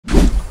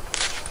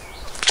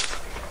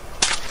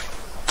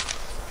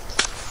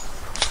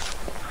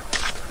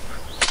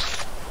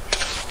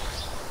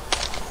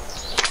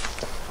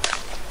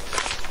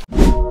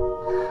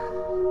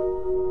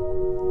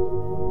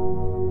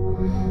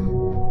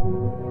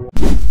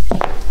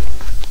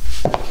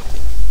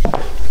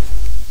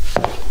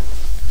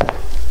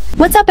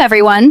What's up,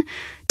 everyone?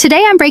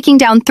 Today I'm breaking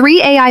down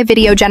 3 AI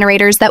video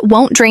generators that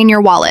won't drain your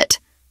wallet.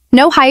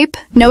 No hype,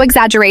 no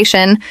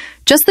exaggeration,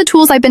 just the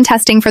tools I've been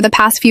testing for the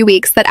past few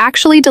weeks that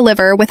actually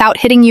deliver without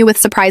hitting you with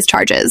surprise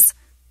charges.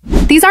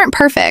 These aren't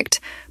perfect,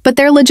 but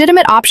they're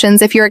legitimate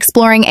options if you're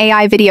exploring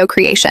AI video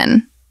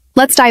creation.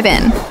 Let's dive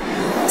in.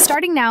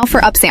 Starting now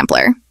for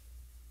Upsampler.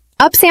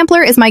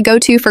 Upsampler is my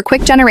go-to for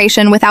quick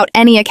generation without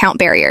any account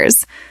barriers.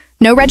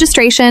 No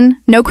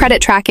registration, no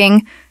credit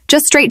tracking,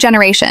 just straight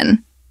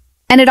generation.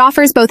 And it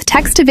offers both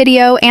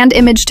text-to-video and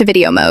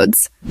image-to-video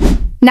modes.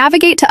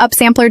 Navigate to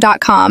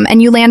upsampler.com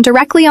and you land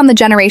directly on the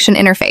generation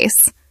interface.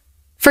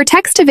 For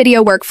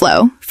text-to-video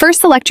workflow,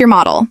 first select your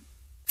model.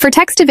 For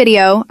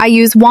text-to-video, I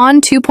use WAN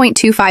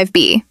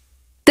 2.25B.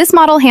 This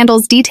model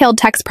handles detailed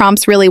text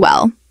prompts really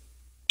well.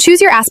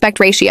 Choose your aspect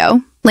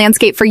ratio,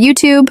 landscape for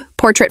YouTube,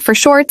 portrait for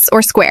shorts,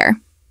 or square.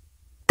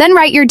 Then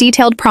write your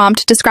detailed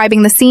prompt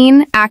describing the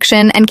scene,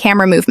 action, and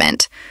camera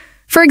movement.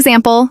 For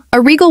example, a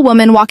regal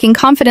woman walking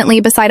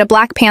confidently beside a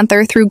black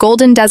panther through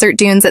golden desert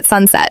dunes at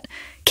sunset,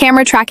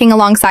 camera tracking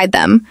alongside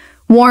them,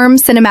 warm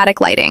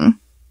cinematic lighting.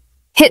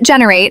 Hit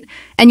generate,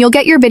 and you'll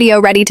get your video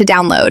ready to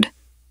download.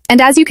 And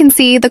as you can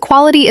see, the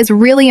quality is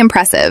really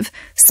impressive,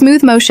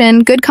 smooth motion,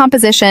 good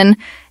composition,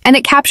 and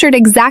it captured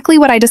exactly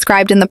what I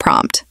described in the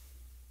prompt.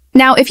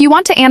 Now, if you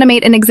want to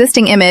animate an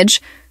existing image,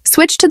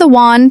 switch to the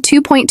WAN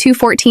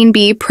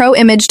 2.214B Pro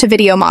Image to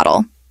Video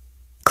model.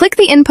 Click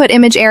the input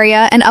image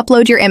area and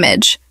upload your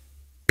image.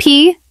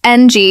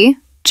 PNG,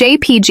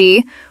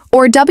 JPG,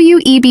 or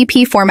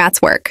WEBP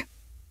formats work.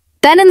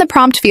 Then in the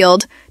prompt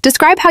field,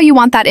 describe how you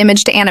want that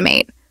image to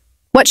animate.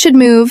 What should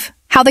move,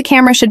 how the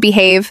camera should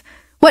behave,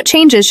 what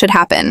changes should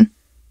happen.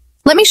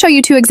 Let me show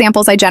you 2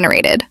 examples I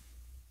generated.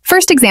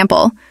 First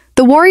example,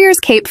 the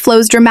warrior's cape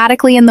flows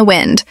dramatically in the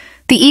wind,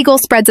 the eagle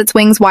spreads its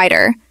wings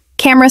wider,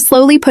 camera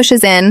slowly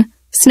pushes in,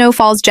 snow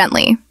falls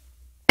gently.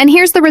 And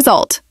here's the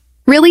result.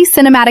 Really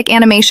cinematic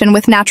animation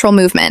with natural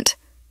movement.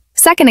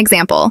 Second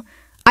example,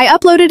 I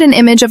uploaded an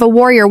image of a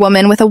warrior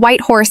woman with a white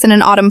horse in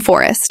an autumn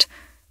forest.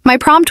 My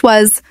prompt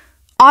was,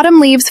 autumn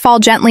leaves fall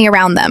gently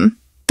around them.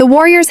 The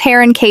warrior's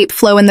hair and cape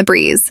flow in the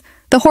breeze.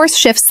 The horse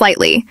shifts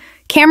slightly.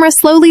 Camera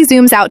slowly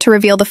zooms out to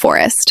reveal the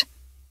forest.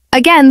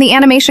 Again, the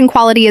animation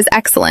quality is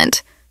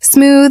excellent.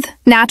 Smooth,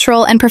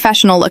 natural, and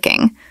professional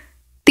looking.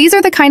 These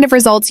are the kind of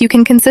results you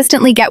can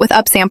consistently get with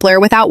Upsampler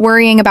without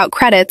worrying about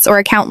credits or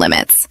account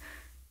limits.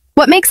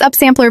 What makes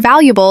Upsampler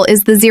valuable is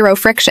the zero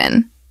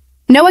friction.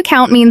 No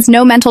account means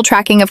no mental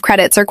tracking of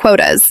credits or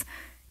quotas.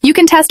 You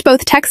can test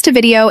both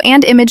text-to-video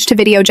and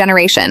image-to-video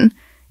generation,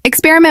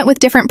 experiment with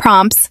different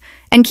prompts,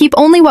 and keep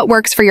only what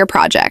works for your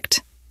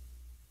project.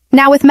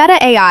 Now with Meta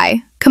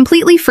AI,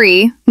 completely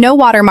free, no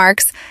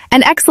watermarks,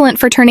 and excellent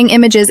for turning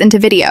images into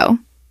video.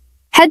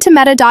 Head to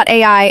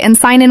meta.ai and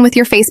sign in with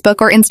your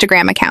Facebook or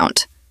Instagram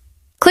account.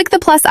 Click the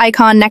plus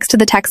icon next to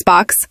the text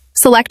box,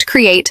 select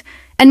Create,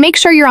 and make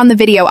sure you're on the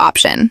video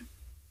option.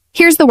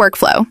 Here's the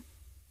workflow.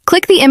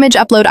 Click the image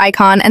upload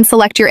icon and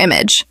select your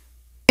image.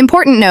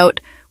 Important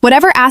note,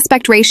 whatever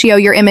aspect ratio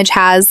your image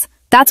has,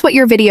 that's what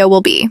your video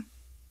will be.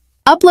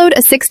 Upload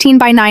a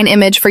 16:9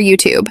 image for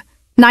YouTube,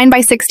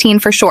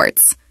 9:16 for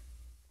Shorts.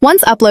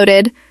 Once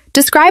uploaded,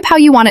 describe how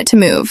you want it to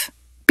move.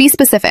 Be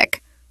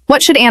specific.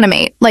 What should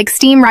animate, like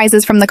steam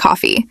rises from the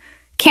coffee?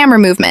 Camera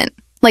movement,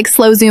 like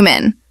slow zoom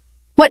in.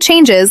 What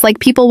changes, like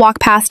people walk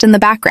past in the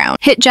background?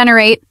 Hit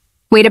generate,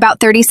 wait about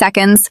 30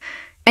 seconds,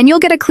 and you'll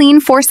get a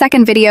clean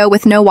 4-second video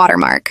with no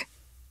watermark.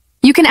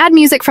 You can add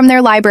music from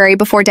their library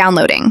before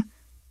downloading.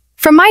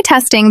 From my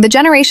testing, the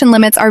generation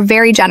limits are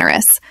very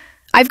generous.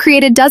 I've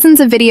created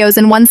dozens of videos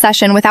in one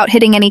session without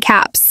hitting any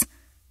caps.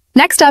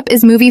 Next up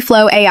is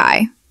MovieFlow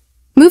AI.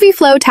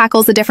 MovieFlow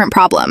tackles a different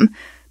problem.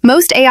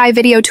 Most AI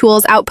video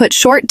tools output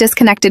short,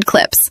 disconnected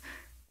clips.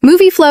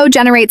 MovieFlow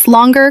generates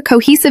longer,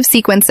 cohesive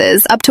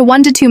sequences up to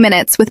 1 to 2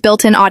 minutes with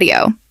built-in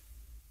audio.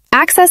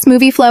 Access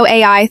MovieFlow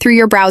AI through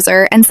your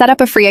browser and set up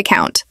a free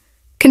account.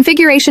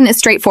 Configuration is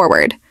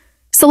straightforward.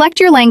 Select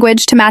your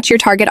language to match your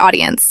target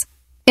audience.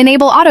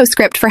 Enable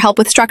AutoScript for help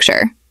with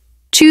structure.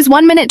 Choose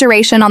 1-minute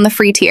duration on the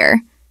free tier.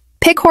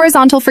 Pick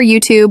horizontal for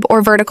YouTube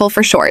or vertical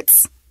for Shorts.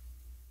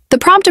 The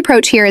prompt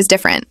approach here is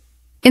different.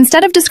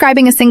 Instead of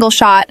describing a single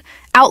shot,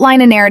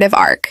 outline a narrative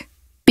arc.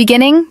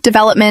 Beginning,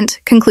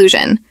 development,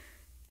 conclusion.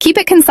 Keep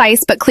it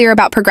concise but clear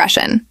about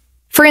progression.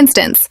 For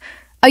instance,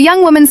 a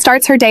young woman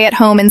starts her day at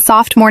home in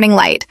soft morning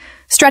light,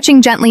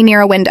 stretching gently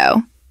near a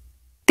window.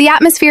 The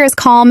atmosphere is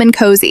calm and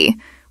cozy,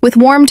 with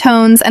warm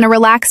tones and a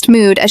relaxed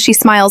mood as she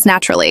smiles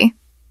naturally.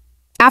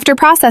 After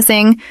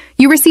processing,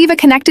 you receive a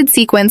connected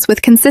sequence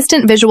with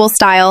consistent visual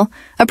style,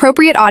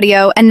 appropriate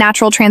audio, and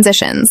natural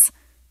transitions.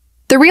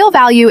 The real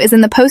value is in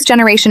the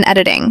post-generation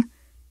editing.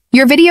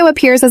 Your video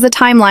appears as a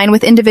timeline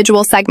with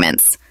individual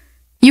segments.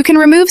 You can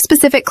remove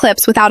specific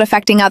clips without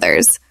affecting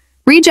others.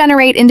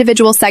 Regenerate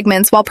individual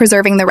segments while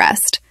preserving the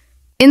rest.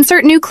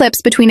 Insert new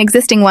clips between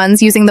existing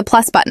ones using the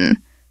plus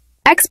button.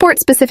 Export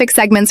specific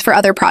segments for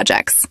other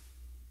projects.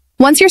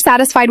 Once you're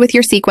satisfied with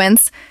your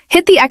sequence,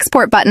 hit the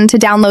export button to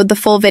download the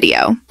full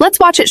video. Let's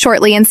watch it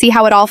shortly and see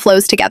how it all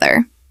flows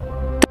together.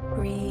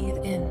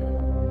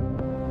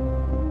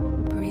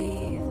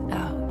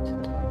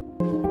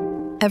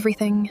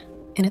 everything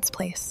in its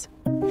place.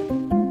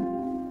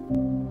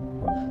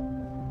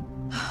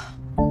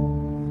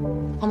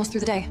 Almost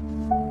through the day.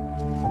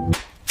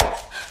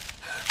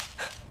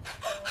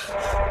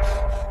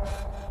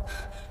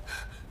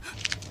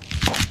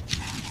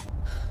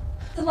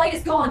 The light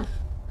is gone.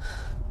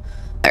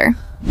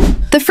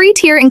 The free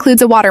tier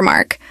includes a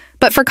watermark,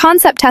 but for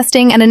concept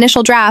testing and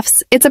initial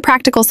drafts, it's a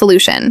practical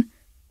solution.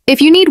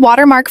 If you need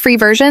watermark-free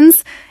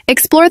versions,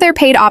 explore their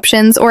paid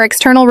options or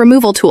external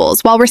removal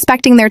tools while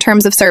respecting their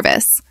terms of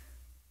service.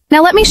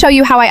 Now let me show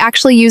you how I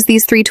actually use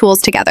these three tools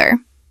together.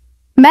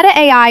 Meta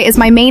AI is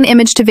my main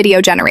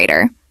image-to-video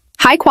generator.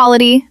 High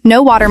quality,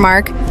 no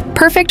watermark,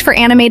 perfect for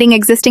animating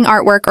existing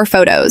artwork or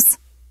photos.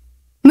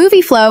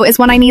 Movie Flow is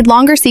when I need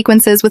longer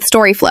sequences with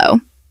story flow.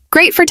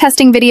 Great for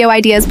testing video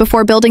ideas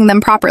before building them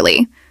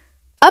properly.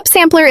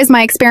 Upsampler is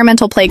my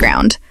experimental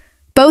playground.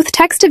 Both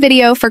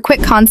text-to-video for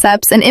quick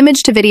concepts and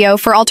image-to-video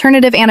for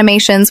alternative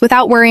animations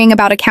without worrying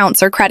about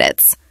accounts or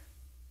credits.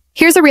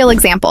 Here's a real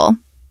example.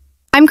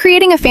 I'm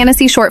creating a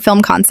fantasy short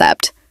film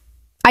concept.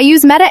 I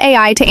use Meta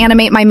AI to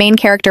animate my main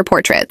character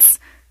portraits.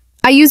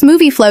 I use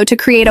Movie Flow to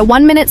create a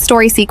 1-minute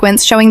story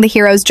sequence showing the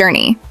hero's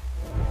journey.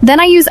 Then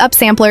I use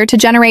Upsampler to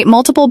generate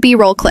multiple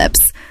B-roll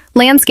clips,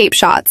 landscape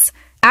shots,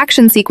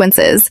 action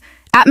sequences,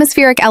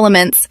 atmospheric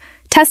elements,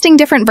 testing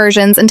different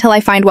versions until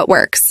I find what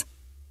works.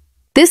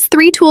 This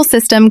three-tool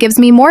system gives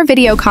me more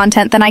video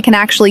content than I can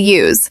actually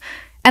use,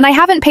 and I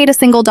haven't paid a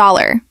single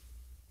dollar.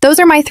 Those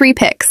are my three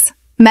picks: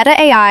 Meta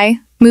AI,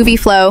 Movie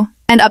Flow,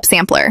 and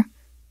Upsampler.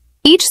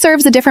 Each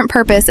serves a different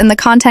purpose in the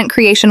content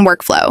creation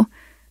workflow.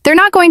 They're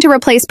not going to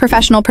replace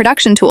professional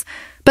production tools,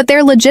 but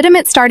they're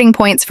legitimate starting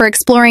points for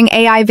exploring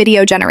AI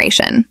video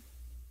generation.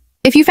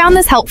 If you found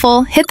this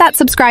helpful, hit that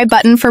subscribe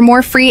button for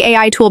more free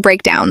AI tool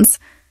breakdowns.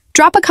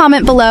 Drop a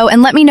comment below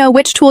and let me know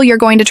which tool you're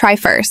going to try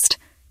first.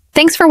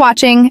 Thanks for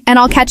watching, and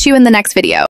I'll catch you in the next video.